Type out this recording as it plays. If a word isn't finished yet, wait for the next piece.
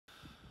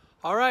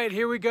All right,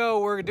 here we go.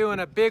 We're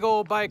doing a big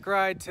old bike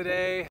ride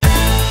today.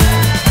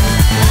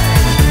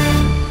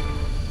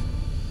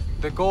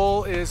 The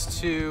goal is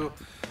to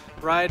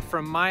ride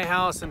from my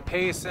house in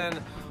Payson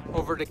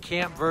over to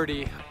Camp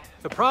Verde.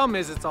 The problem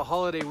is it's a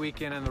holiday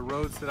weekend and the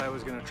roads that I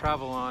was gonna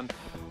travel on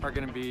are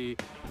gonna be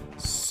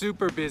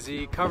super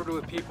busy, covered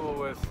with people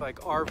with like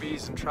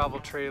RVs and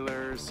travel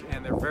trailers,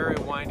 and they're very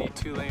windy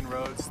 2-lane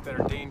roads that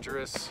are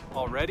dangerous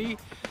already.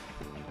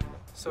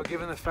 So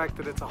given the fact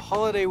that it's a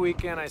holiday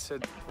weekend, I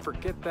said,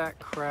 forget that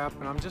crap,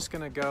 and I'm just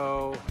gonna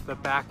go the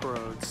back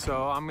roads.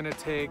 So I'm gonna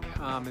take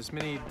as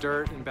many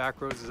dirt and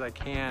back roads as I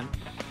can.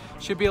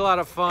 Should be a lot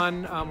of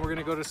fun. We're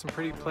gonna go to some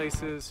pretty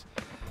places,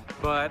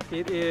 but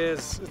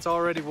it's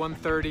already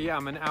 1:30.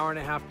 I'm an hour and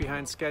a half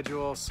behind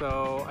schedule,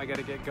 so I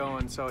gotta get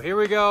going. So here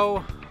we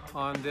go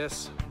on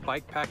this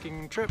bike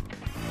packing trip.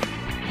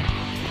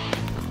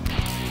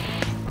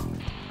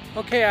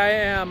 Okay, I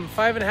am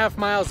 5.5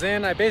 miles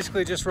in. I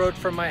basically just rode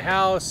from my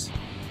house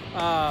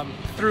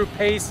through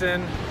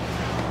Payson,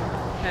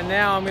 and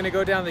now I'm gonna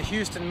go down the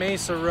Houston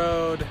Mesa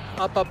Road,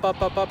 up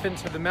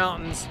into the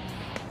mountains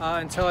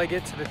until I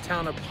get to the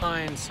town of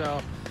Pine. So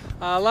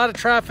a lot of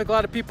traffic, a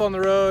lot of people on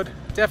the road.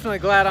 Definitely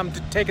glad I'm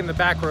taking the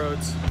back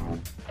roads.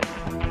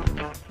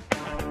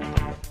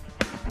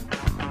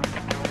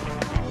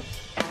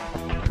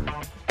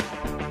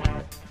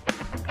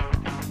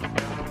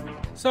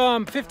 So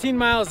I'm 15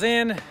 miles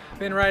in,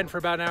 been riding for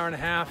about an hour and a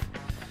half.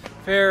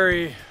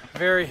 Very,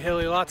 very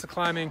hilly, lots of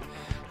climbing.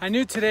 I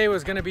knew today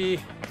was gonna be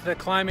the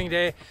climbing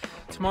day.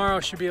 Tomorrow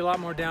should be a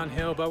lot more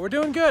downhill, but we're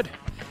doing good.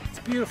 It's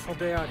a beautiful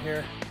day out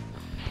here.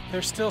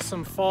 There's still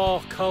some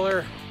fall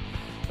color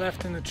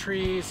left in the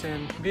trees,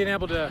 and being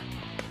able to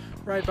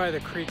ride by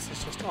the creeks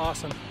is just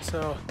awesome.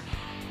 So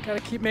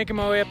gotta keep making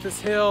my way up this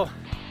hill,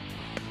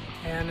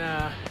 and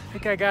I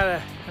think I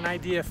got an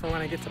idea for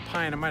when I get to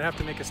Pine. I might have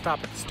to make a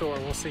stop at the store,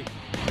 we'll see.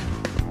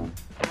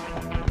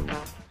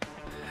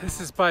 This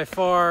is by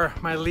far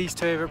my least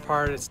favorite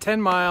part. It's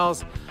 10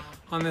 miles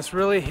on this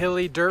really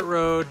hilly dirt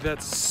road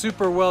that's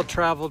super well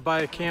traveled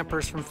by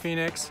campers from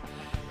Phoenix.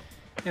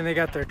 And they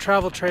got their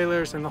travel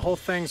trailers and the whole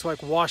thing's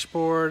like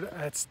washboard.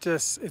 It's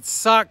just, it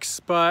sucks,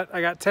 but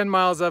I got 10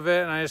 miles of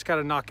it and I just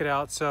gotta knock it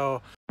out.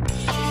 So, did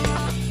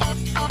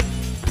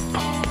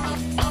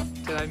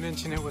I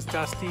mention it was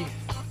dusty?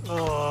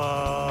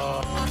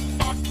 Oh.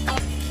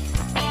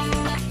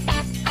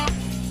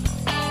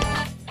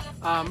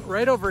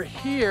 Right over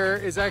here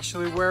is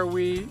actually where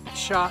we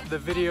shot the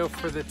video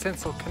for the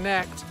Tinsel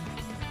Connect.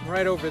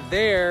 Right over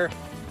there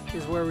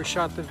is where we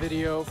shot the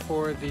video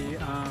for the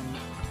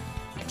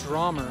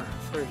Drummer,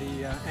 for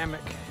the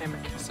Hammock.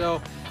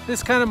 So this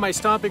is kind of my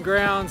stomping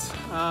grounds,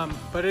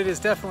 but it is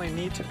definitely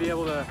neat to be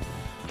able to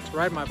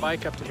ride my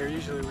bike up to here.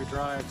 Usually we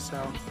drive.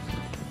 So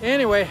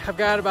anyway, I've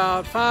got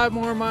about 5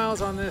 more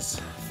miles on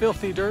this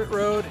filthy dirt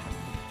road,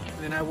 and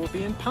then I will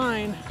be in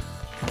Pine.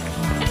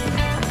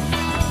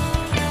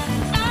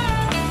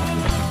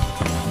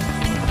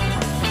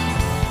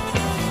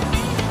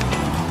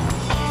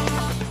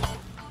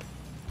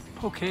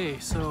 Okay,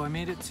 so I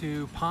made it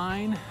to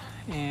Pine,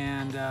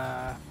 and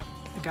I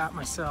got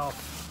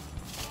myself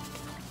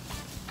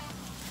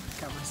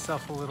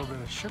a little bit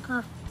of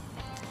sugar.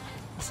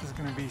 This is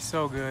gonna be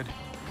so good.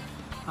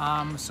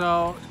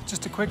 So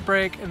just a quick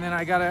break, and then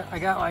I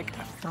got like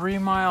a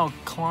 3-mile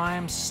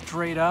climb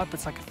straight up.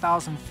 It's like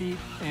 1,000 feet,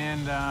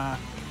 and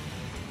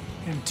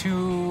in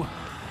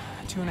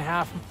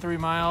 2.5, 3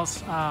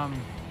 miles.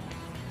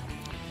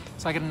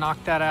 So I gotta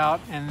knock that out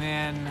and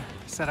then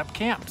set up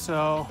camp.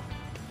 So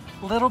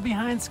a little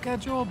behind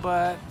schedule,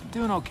 but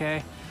doing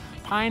okay.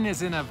 Pine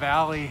is in a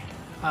valley,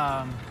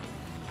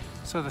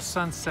 so the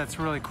sun sets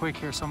really quick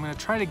here. So I'm gonna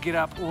try to get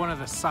up one of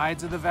the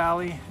sides of the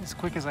valley as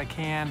quick as I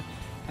can,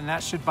 and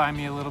that should buy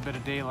me a little bit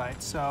of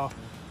daylight. So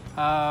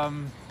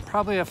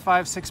probably a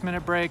 5-6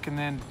 minute break and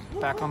then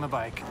back on the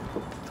bike.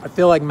 I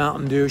feel like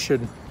Mountain Dew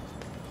should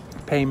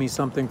pay me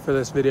something for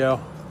this video.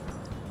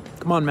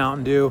 Come on,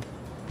 Mountain Dew.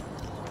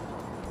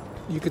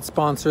 You could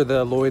sponsor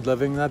the Lloyd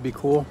Living, that'd be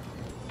cool.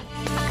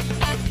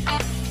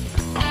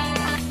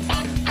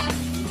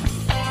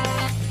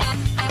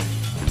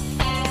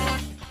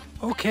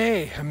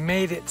 Okay, I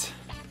made it.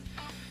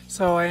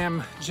 So I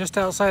am just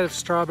outside of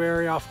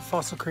Strawberry off of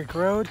Fossil Creek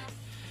Road,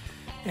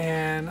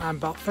 and I'm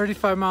about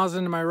 35 miles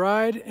into my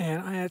ride,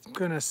 and I am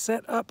gonna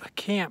set up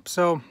camp.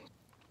 So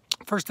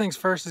first things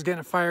first is getting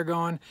a fire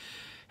going,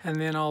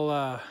 and then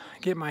I'll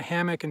get my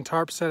hammock and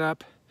tarp set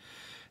up,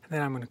 and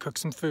then I'm gonna cook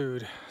some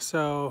food.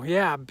 So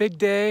yeah, big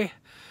day,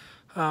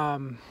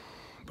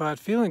 but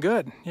feeling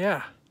good,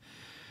 yeah.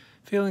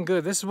 Feeling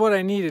good. This is what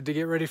I needed to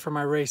get ready for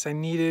my race. I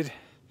needed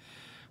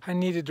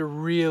to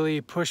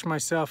really push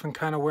myself and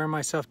kind of wear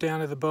myself down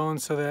to the bone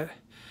so that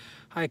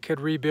I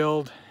could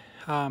rebuild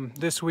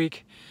this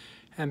week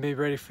and be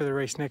ready for the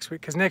race next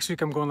week. Because next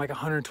week I'm going like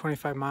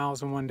 125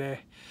 miles in one day.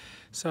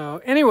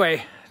 So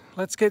anyway,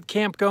 let's get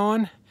camp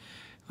going.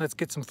 Let's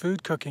get some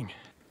food cooking.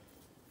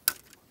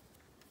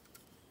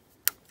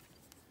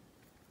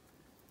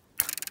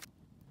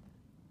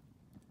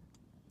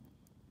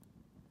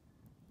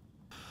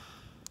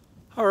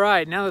 All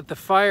right, now that the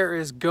fire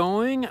is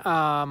going,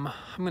 I'm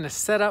gonna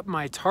set up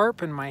my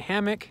tarp and my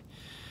hammock,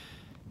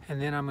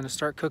 and then I'm gonna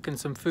start cooking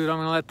some food. I'm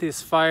gonna let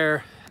this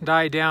fire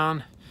die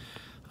down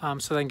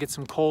so that I can get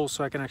some coals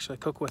so I can actually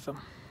cook with them.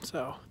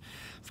 So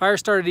fire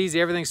started easy,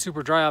 everything's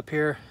super dry up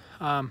here,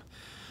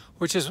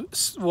 which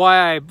is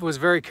why I was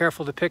very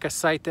careful to pick a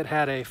site that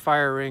had a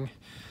fire ring.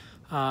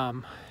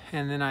 And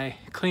then I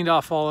cleaned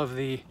off all of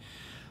the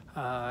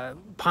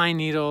pine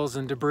needles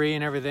and debris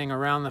and everything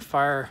around the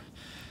fire,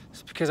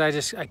 because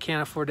I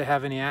can't afford to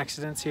have any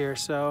accidents here.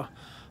 So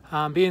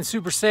being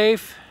super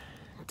safe,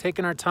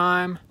 taking our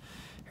time,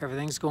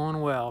 everything's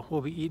going well. We'll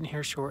be eating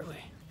here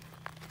shortly.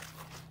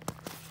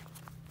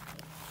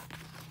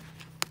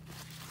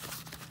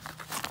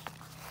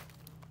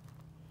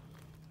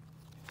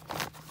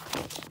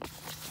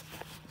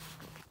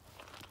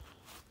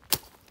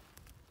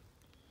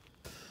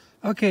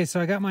 Okay,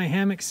 so I got my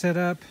hammock set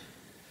up,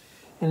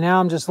 and now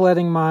I'm just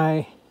letting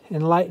my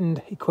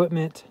Enlightened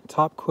Equipment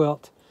top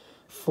quilt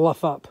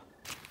fluff up.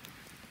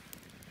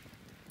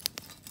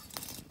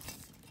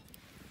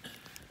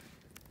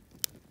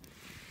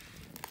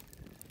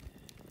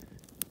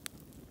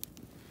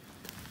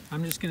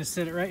 I'm just gonna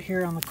set it right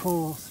here on the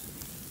coals.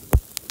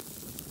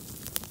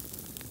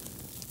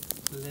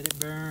 Let it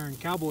burn,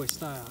 cowboy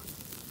style.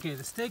 Okay,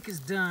 the steak is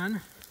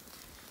done,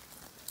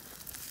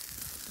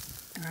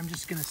 and I'm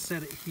just gonna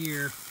set it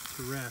here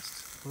to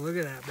rest. Look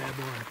at that bad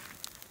boy.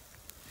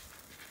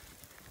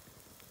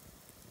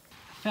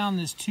 Found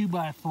this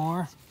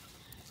 2x4.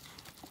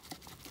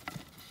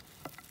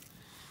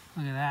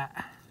 Look at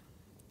that.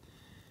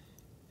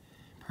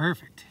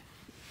 Perfect.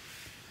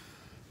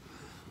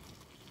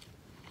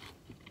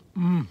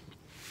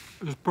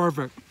 It's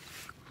perfect.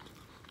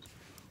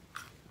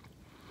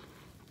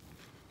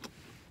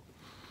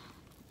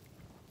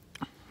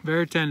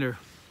 Very tender.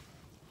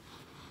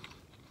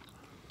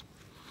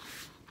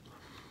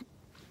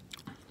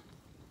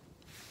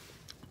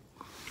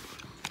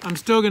 I'm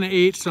still gonna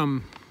eat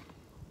some,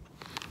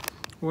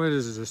 what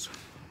is this?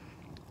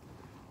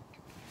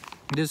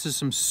 This is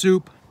some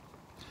soup,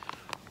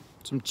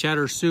 some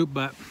cheddar soup,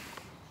 but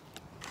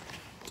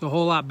it's a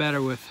whole lot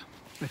better with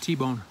a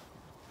T-bone.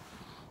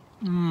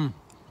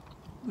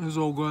 This is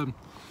all good.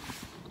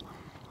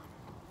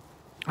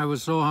 I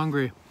was so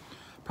hungry.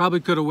 Probably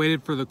could have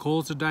waited for the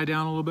coals to die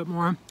down a little bit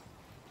more,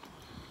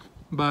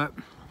 but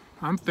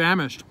I'm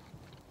famished.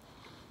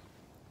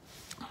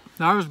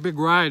 That was a big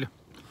ride.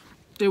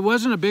 It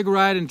wasn't a big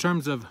ride in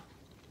terms of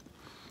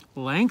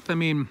length. I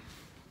mean,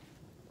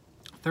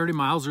 30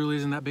 miles really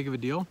isn't that big of a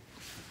deal,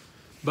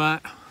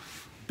 but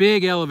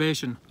big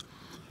elevation.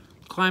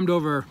 Climbed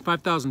over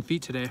 5,000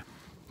 feet today.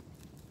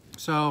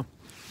 So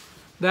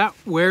that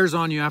wears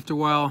on you after a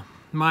while.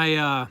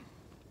 My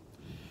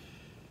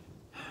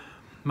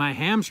my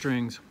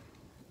hamstrings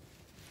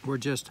were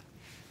just,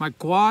 my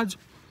quads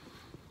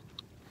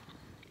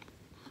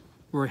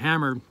were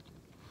hammered.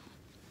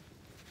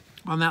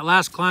 On that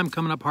last climb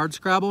coming up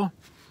Hardscrabble,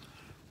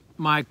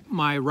 my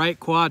right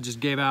quad just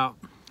gave out.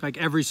 Like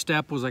every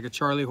step was like a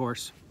Charlie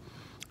horse,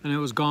 and it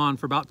was gone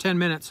for about 10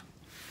 minutes.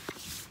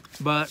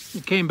 But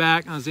it came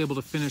back and I was able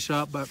to finish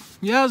up. But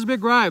yeah, it was a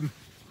big ride.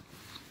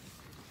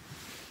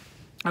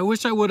 I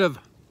wish I would have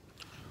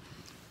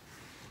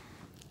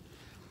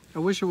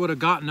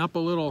gotten up a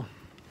little.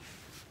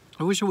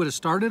 I wish I would have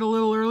started a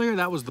little earlier.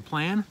 That was the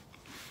plan.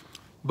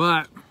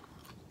 But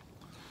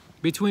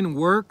between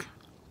work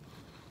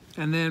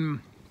and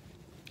then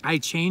I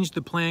changed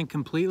the plan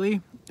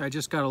completely, I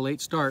just got a late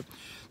start.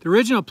 The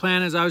original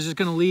plan is I was just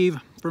gonna leave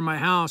from my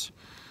house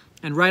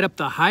and ride up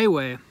the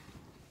highway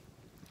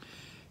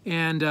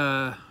and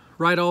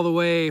ride all the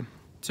way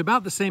to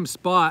about the same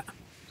spot,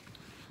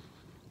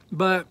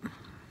 but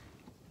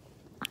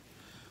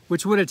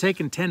which would have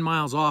taken 10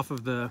 miles off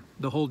of the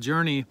whole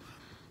journey.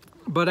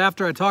 But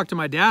after I talked to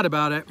my dad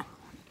about it,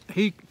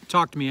 he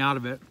talked me out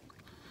of it.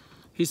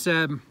 He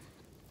said,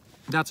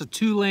 that's a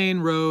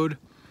 2-lane road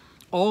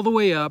all the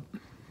way up,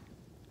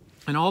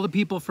 and all the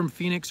people from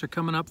Phoenix are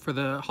coming up for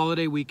the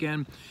holiday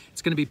weekend.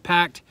 It's gonna be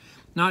packed,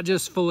 not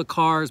just full of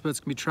cars, but it's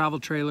gonna be travel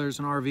trailers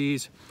and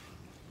RVs.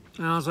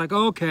 And I was like,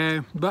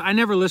 okay, but I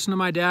never listened to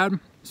my dad,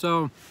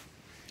 so,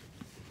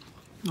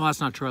 well,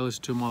 that's not true, I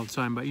listen to him all the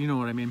time, but you know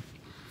what I mean.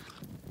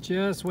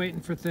 Just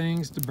waiting for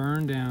things to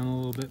burn down a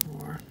little bit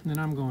more, and then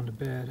I'm going to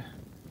bed.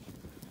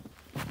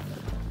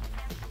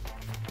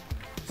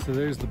 So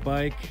there's the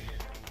bike.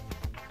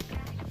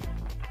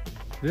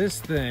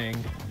 This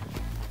thing,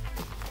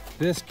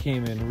 this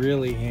came in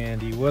really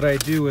handy. What I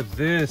do with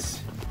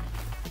this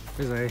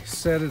is I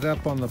set it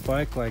up on the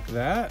bike like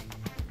that,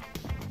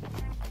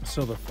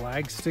 so the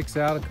flag sticks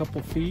out a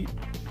couple feet.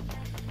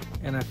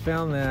 And I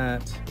found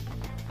that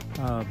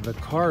the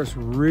cars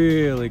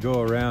really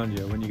go around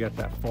you when you got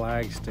that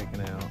flag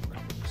sticking out.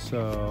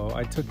 So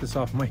I took this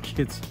off my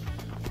kid's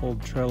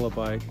old Trello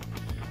bike.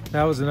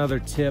 That was another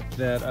tip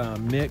that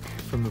Mick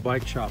from the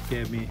bike shop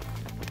gave me.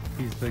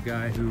 He's the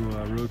guy who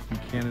rode from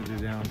Canada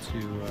down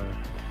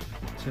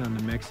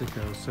to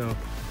Mexico. So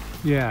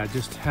yeah,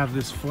 just have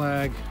this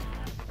flag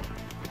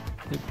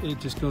it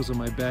just goes on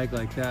my bag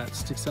like that,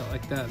 sticks out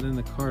like that, and then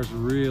the cars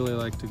really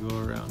like to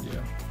go around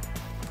you.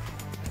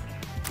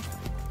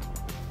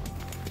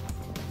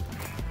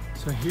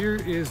 So here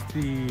is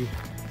the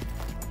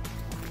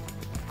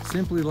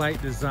Simply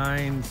Light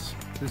Designs.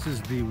 This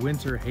is the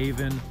winter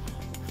haven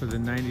for the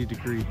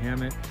 90-degree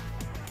hammock.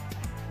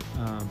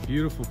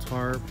 Beautiful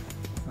tarp.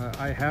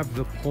 I have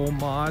the pole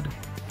mod.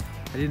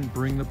 I didn't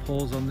bring the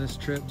poles on this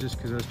trip just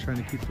because I was trying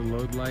to keep the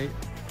load light.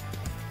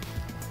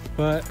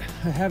 But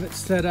I have it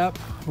set up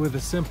with a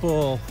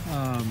simple,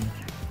 oh,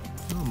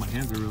 my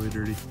hands are really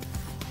dirty.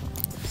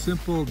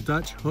 Simple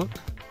Dutch hook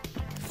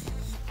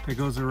that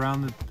goes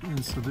around the,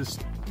 and so this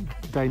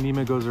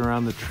Dyneema goes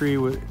around the tree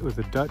with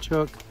a Dutch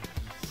hook.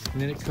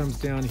 And then it comes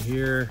down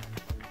here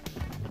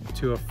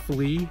to a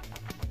flea.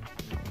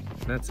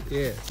 That's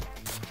it.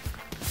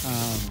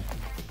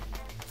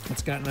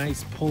 It's got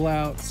nice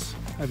pullouts.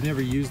 I've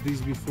never used these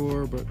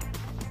before, but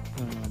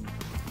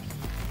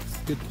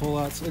good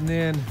pullouts. And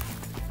then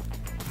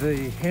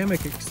the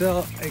hammock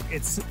itself,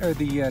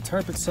 the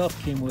tarp itself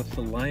came with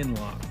the line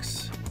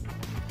locks.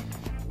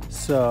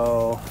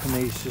 So, and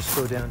these just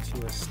go down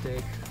to a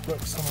stake.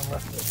 Look, someone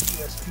left the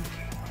USB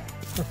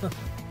cable.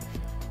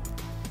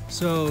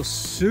 So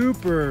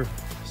super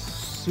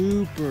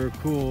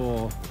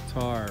cool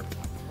tarp.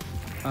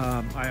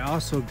 I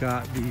also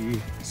got the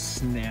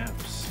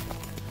snaps.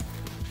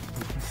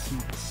 You can see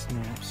the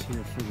snaps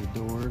here for the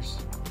doors.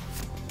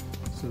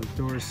 So the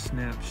doors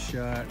snap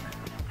shut,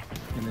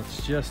 and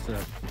it's just a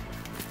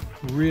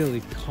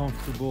really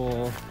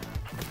comfortable,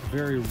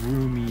 very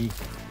roomy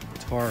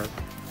tarp.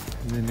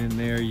 And then in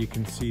there you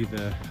can see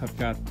I've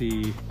got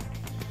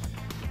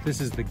this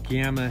is the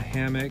Gamma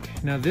hammock.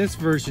 Now this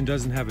version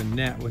doesn't have a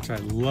net, which I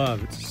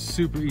love. It's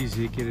super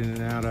easy to get in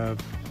and out of.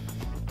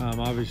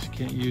 Obviously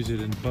can't use it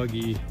in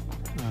buggy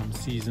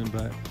season,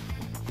 but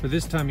for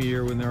this time of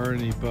year when there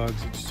aren't any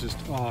bugs, it's just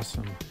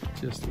awesome,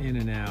 just in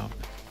and out.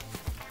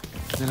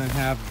 Then I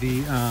have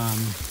the,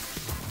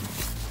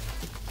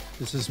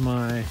 this is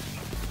my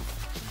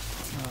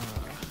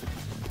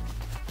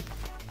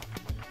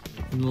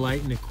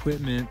Enlightened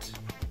equipment.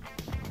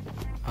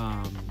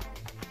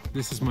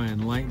 This is my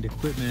Enlightened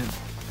equipment.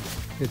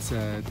 It's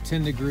a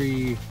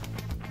 10-degree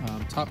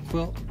top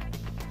quilt.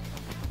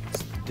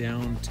 It's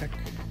Down Tech.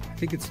 I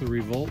think it's the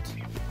Revolt.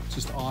 It's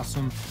just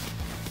awesome.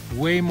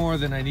 Way more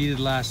than I needed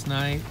last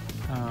night.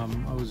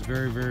 I was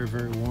very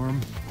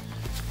warm.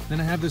 Then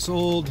I have this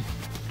old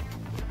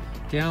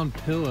down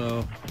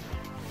pillow.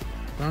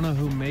 I don't know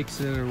who makes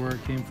it or where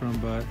it came from,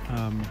 but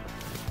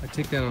I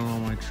take that on all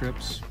my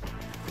trips.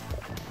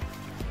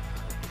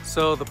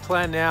 So the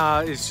plan now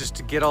is just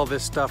to get all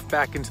this stuff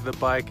back into the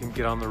bike and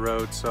get on the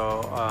road.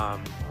 So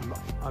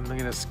I'm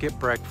gonna skip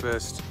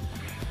breakfast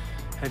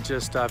and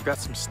just, I've got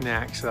some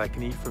snacks that I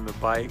can eat from the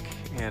bike,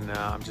 and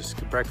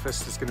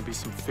breakfast is gonna be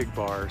some fig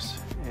bars,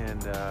 and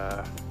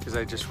because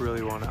I just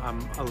really want to,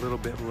 I'm a little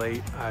bit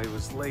late. I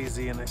was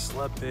lazy and I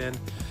slept in.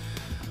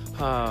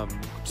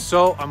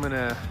 So I'm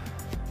gonna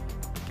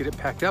get it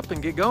packed up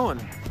and get going.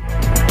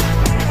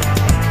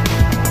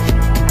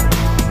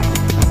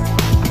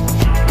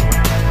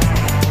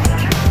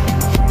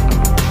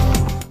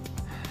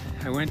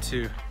 I went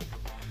to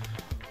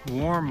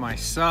warm my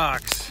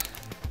socks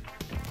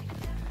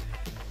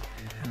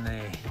and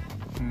they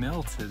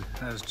melted.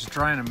 I was just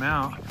drying them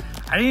out.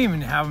 I didn't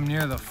even have them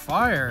near the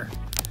fire,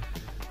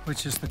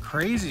 which is the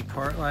crazy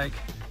part. Like,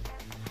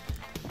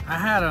 I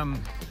had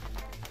them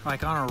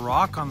like on a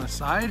rock on the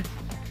side.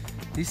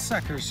 These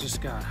suckers just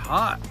got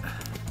hot.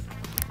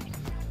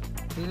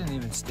 They didn't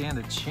even stand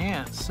a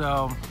chance.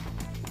 So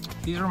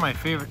these were my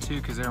favorite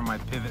too because they were my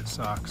pivot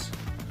socks.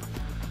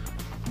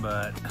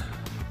 But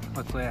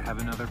luckily I have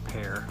another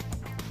pair.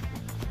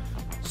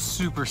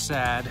 Super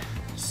sad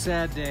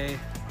day.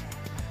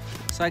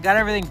 So I got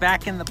everything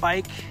back in the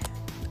bike.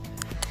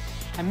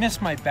 I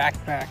miss my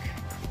backpack.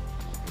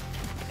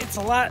 It's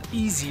a lot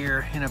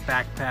easier in a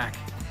backpack.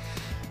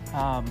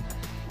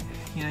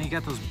 You know, you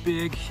got those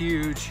big,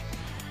 huge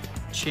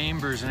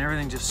chambers and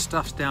everything just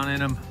stuffs down in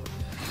them.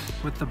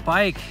 With the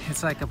bike,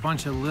 it's like a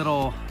bunch of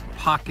little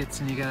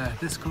pockets, and you gotta,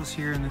 this goes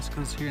here and this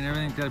goes here, and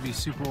everything's gotta be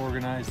super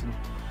organized. And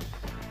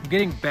I'm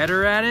getting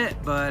better at it,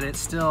 but it's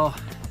still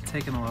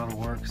taking a lot of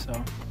work,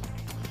 so.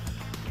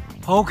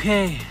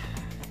 Okay,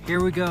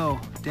 here we go,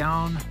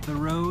 down the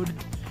road,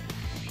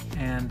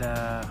 and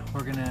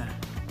we're gonna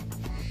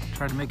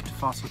try to make it to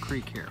Fossil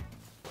Creek here.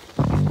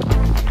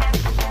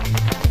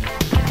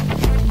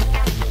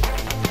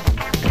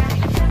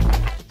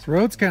 This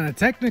road's kind of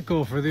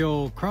technical for the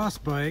old cross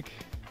bike.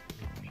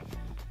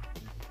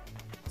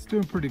 It's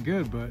doing pretty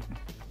good, but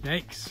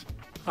yikes.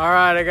 All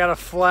right, I got a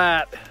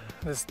flat.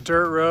 This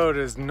dirt road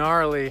is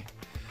gnarly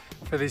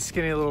for these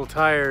skinny little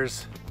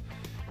tires.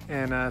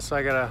 And so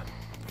I gotta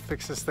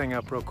fix this thing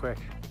up real quick.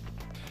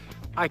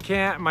 I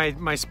can't,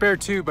 my spare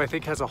tube I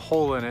think has a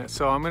hole in it.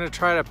 So I'm gonna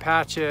try to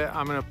patch it.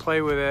 I'm gonna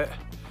play with it.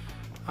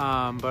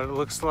 But it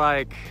looks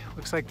like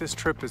this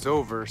trip is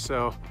over.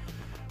 So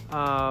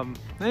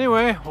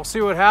anyway, we'll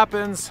see what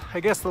happens. I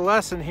guess the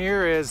lesson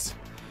here is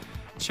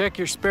check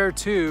your spare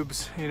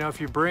tubes. You know, if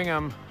you bring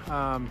them,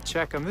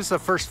 check them. This is the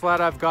first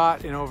flat I've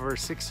got in over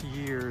 6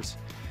 years.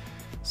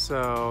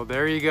 So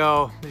there you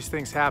go. These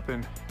things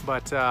happen.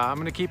 But I'm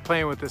gonna keep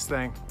playing with this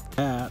thing.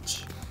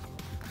 Patch.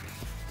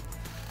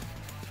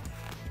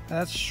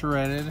 That's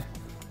shredded.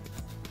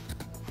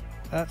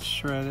 That's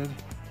shredded.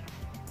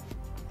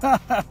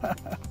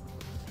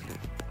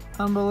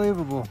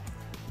 Unbelievable.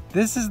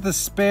 This is the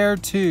spare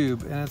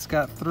tube, and it's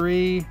got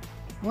 3.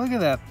 Look at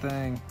that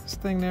thing. This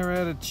thing never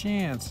had a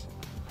chance.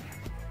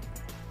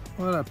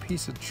 What a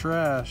piece of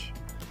trash.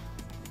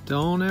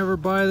 Don't ever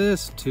buy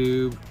this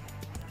tube.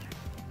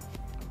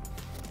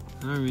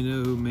 I don't even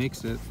know who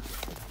makes it.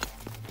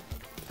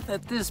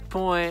 At this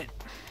point,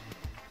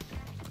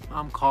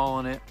 I'm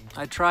calling it.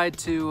 I tried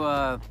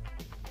to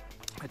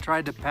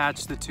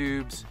patch the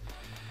tubes.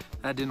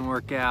 That didn't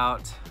work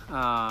out.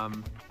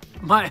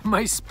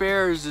 My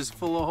spares is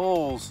full of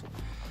holes.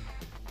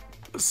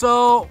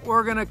 So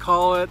we're gonna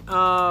call it.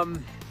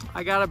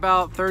 I got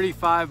about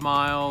 35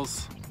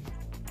 miles,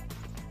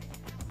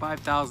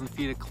 5,000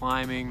 feet of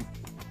climbing.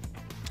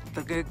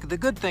 The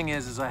good thing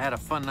is I had a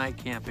fun night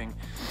camping.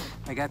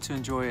 I got to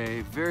enjoy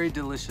a very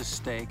delicious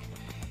steak,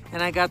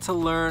 and I got to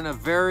learn a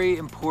very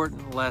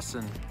important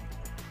lesson.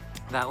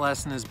 That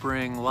lesson is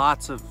bring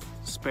lots of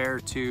spare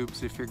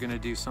tubes if you're gonna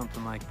do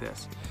something like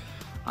this.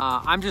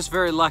 I'm just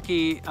very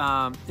lucky.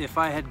 If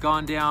I had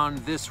gone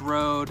down this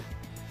road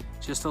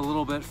just a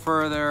little bit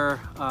further,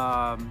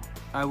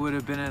 I would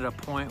have been at a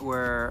point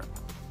where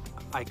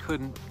I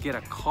couldn't get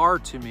a car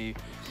to me.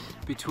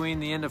 Between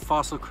the end of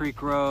Fossil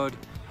Creek Road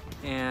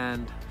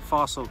and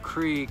Fossil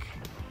Creek,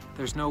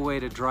 there's no way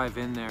to drive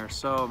in there.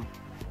 So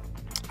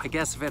I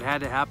guess if it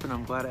had to happen,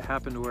 I'm glad it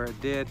happened where it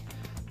did.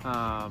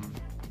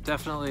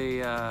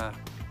 Definitely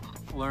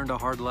learned a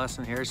hard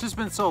lesson here. It's just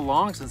been so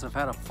long since I've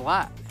had a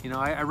flat. You know,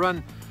 I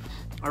run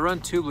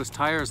tubeless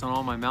tires on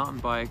all my mountain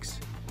bikes,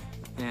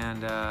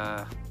 and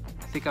I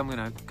think I'm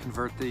gonna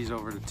convert these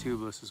over to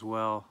tubeless as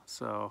well.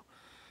 So,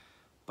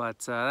 but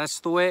that's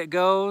the way it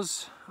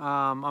goes.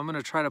 I'm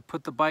gonna try to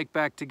put the bike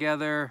back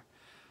together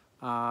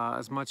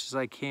as much as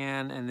I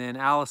can, and then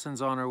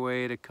Allison's on her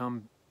way to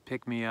come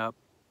pick me up.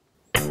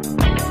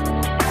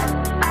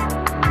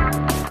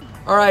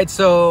 All right,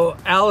 so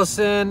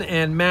Allison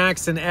and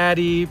Max and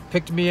Addie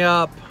picked me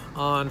up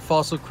on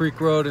Fossil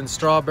Creek Road in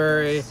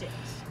Strawberry,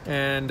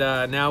 and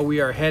now we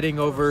are heading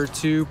over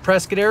to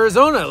Prescott,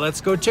 Arizona.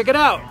 Let's go check it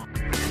out.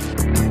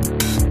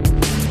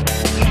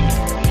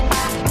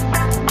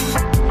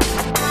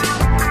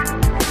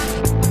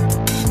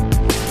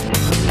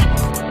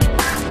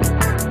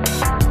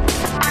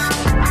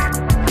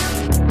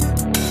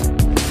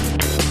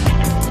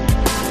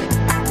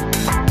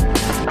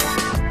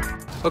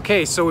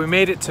 Okay, so we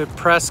made it to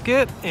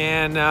Prescott,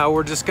 and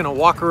we're just gonna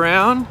walk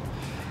around,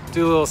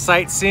 do a little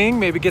sightseeing,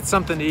 maybe get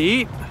something to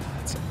eat.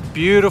 It's a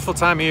beautiful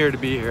time of year to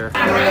be here.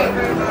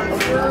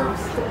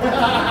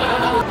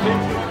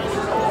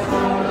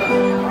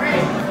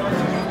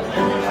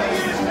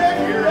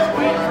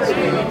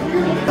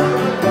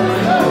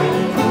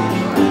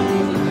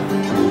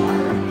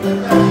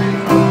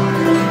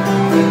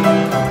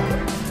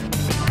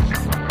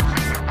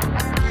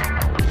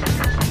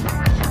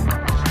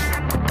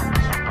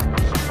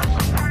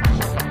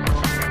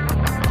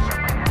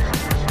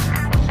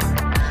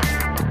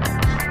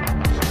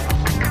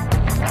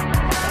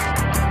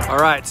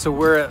 All right, so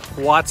we're at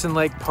Watson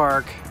Lake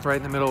Park, right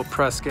in the middle of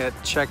Prescott.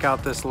 Check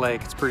out this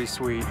lake, it's pretty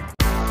sweet.